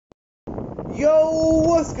Yo,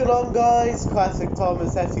 what's going on, guys? Classic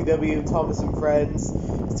Thomas, FTW, Thomas and Friends,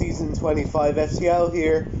 Season 25 FTL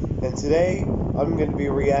here, and today I'm going to be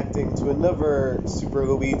reacting to another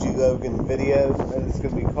SuperLuigiLogan video, and it's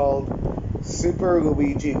going to be called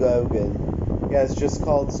SuperLuigiLogan. Yeah, it's just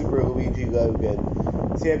called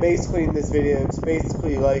SuperLuigiLogan. So yeah, basically in this video, it's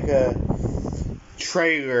basically like a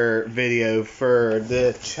trailer video for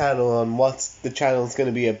the channel on what the channel is going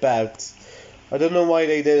to be about. I don't know why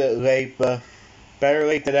they did it late, but better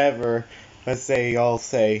late than ever, as they all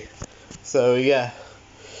say. So yeah,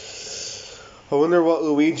 I wonder what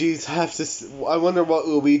Luigi has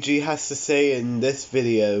to say in this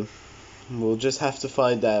video. We'll just have to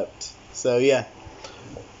find out. So yeah,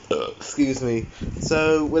 excuse me.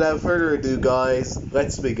 So without further ado, guys,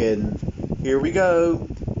 let's begin. Here we go.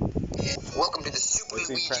 Welcome to the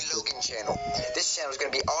SuperLuigiLogan channel. This channel is going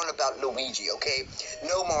to be all about Luigi, okay?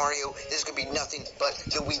 No Mario. This is going to be nothing but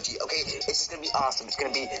Luigi, okay? It's just going to be awesome. It's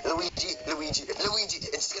going to be Luigi. It's just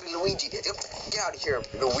going to be Luigi. Get out of here,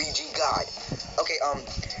 Luigi guy. Okay,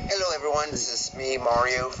 hello everyone. This is me,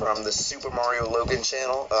 Mario, from the Super Mario Logan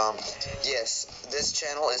channel. Yes, this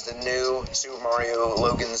channel is the new Super Mario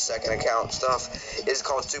Logan second account stuff. It's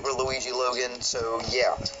called SuperLuigiLogan, so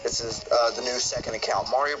yeah, this is the new second account.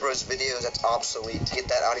 Mario Bros videos, that's obsolete. Get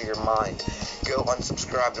that out of your mind. Go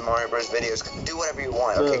unsubscribe to Mario Bros videos. Do whatever you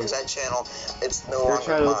want, okay? Because that channel, it's no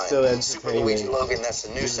longer mine. SuperLuigiLogan, that's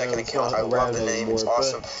the new second account. I love the name. It's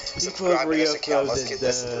awesome. Subscribe to this account. Let's get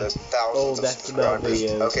this to the thousands of subscribers.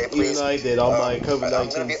 Okay, please. Even I did on my COVID-19 I'm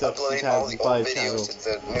going to be uploading all the old videos to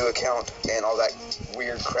the new account and all that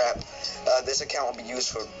weird crap. This account will be used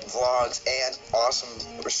for vlogs and awesome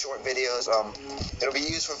short videos. It'll be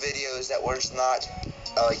used for videos that were not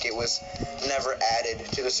like it was never added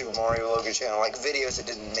to the Super Mario Logan channel, like videos that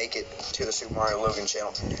didn't make it to the Super Mario Logan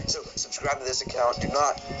channel. So subscribe to this account. Do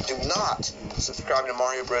not subscribe to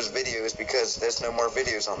Mario Bros videos because there's no more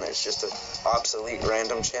videos on there. It's just an obsolete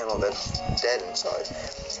random channel that's dead inside.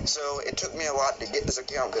 So it took me a lot to get this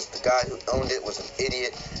account because the guy who owned it was an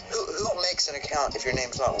idiot. Who makes an account if your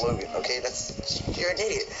name's not Logan? Okay, you're an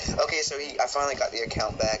idiot. Okay, so I finally got the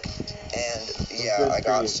account back, and yeah, I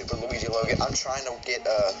got SuperLuigiLogan. I'm trying to get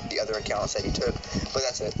the other accounts that he took, but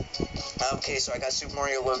that's it. Okay, so I got Super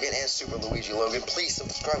Mario Logan and SuperLuigiLogan. Please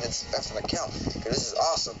subscribe. That's an account, because this is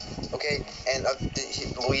awesome. Okay, and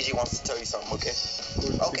Luigi wants to tell you something. Okay.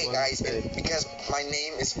 Okay, guys, and because my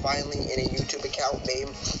name is finally in a YouTube account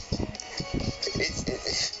name, it's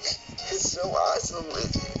so awesome.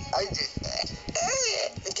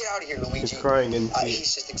 Get out of here, Luigi. He's crying and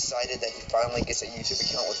he's just excited that he finally gets a YouTube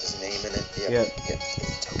account with his name in it. Yeah.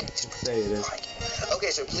 It's okay. Say it is. Okay,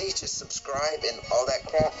 so please just subscribe and all that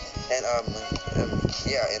crap. And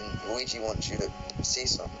yeah, and Luigi wants you to see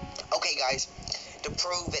something. Okay, guys. To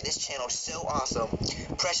prove that this channel is so awesome,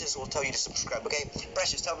 Precious will tell you to subscribe. Okay,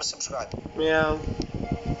 Precious, tell him to subscribe. Meow.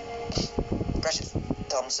 Precious,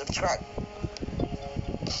 tell him to subscribe.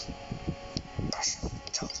 Precious,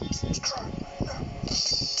 tell him to subscribe.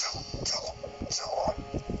 Tell him.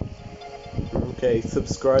 Okay,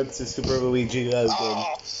 subscribe to SuperLuigiLogan.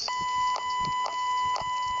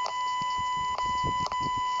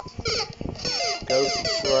 Go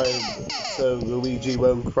subscribe so Luigi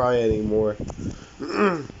won't cry anymore.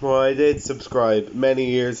 Well, I did subscribe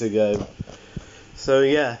many years ago. So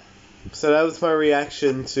yeah. So that was my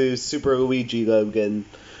reaction to SuperLuigiLogan.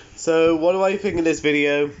 So what do I think of this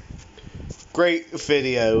video? Great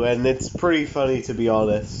video, and it's pretty funny, to be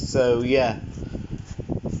honest. So yeah.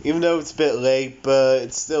 Even though it's a bit late, but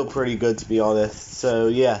it's still pretty good, to be honest. So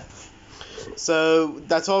yeah. So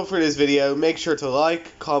that's all for this video. Make sure to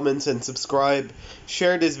like, comment, and subscribe.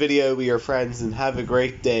 Share this video with your friends, and have a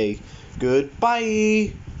great day.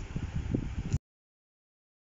 Goodbye!